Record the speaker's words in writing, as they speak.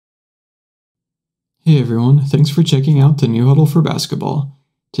Hey everyone, thanks for checking out the new Hudl for basketball.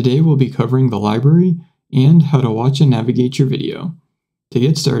 Today we'll be covering the library and how to watch and navigate your video. To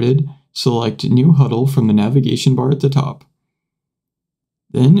get started, select New Hudl from the navigation bar at the top.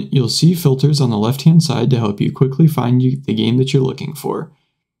 Then you'll see filters on the left-hand side to help you quickly find the game that you're looking for.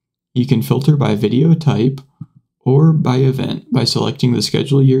 You can filter by video type or by event by selecting the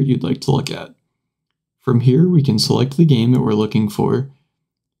schedule year you'd like to look at. From here, we can select the game that we're looking for.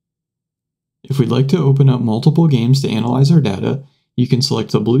 If we'd like to open up multiple games to analyze our data, you can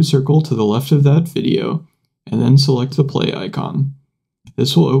select the blue circle to the left of that video, and then select the play icon.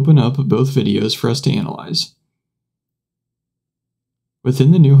 This will open up both videos for us to analyze.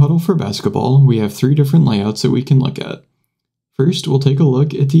 Within the new Hudl for basketball, we have 3 different layouts that we can look at. First, we'll take a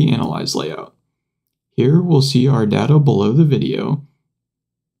look at the Analyze layout. Here, we'll see our data below the video.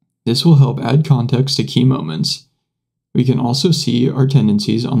 This will help add context to key moments. We can also see our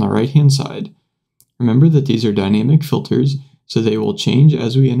tendencies on the right-hand side. Remember that these are dynamic filters, so they will change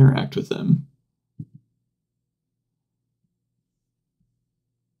as we interact with them.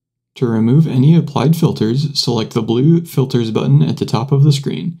 To remove any applied filters, select the blue Filters button at the top of the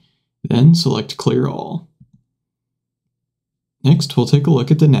screen, then select Clear All. Next, we'll take a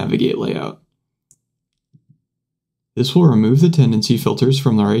look at the Navigate layout. This will remove the tendency filters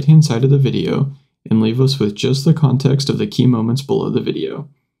from the right-hand side of the video and leave us with just the context of the key moments below the video.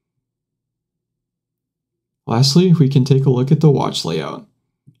 Lastly, we can take a look at the Watch layout.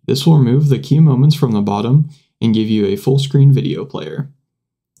 This will remove the key moments from the bottom and give you a full-screen video player.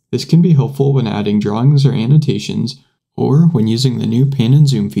 This can be helpful when adding drawings or annotations, or when using the new pan and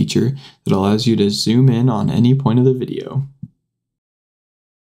zoom feature that allows you to zoom in on any point of the video.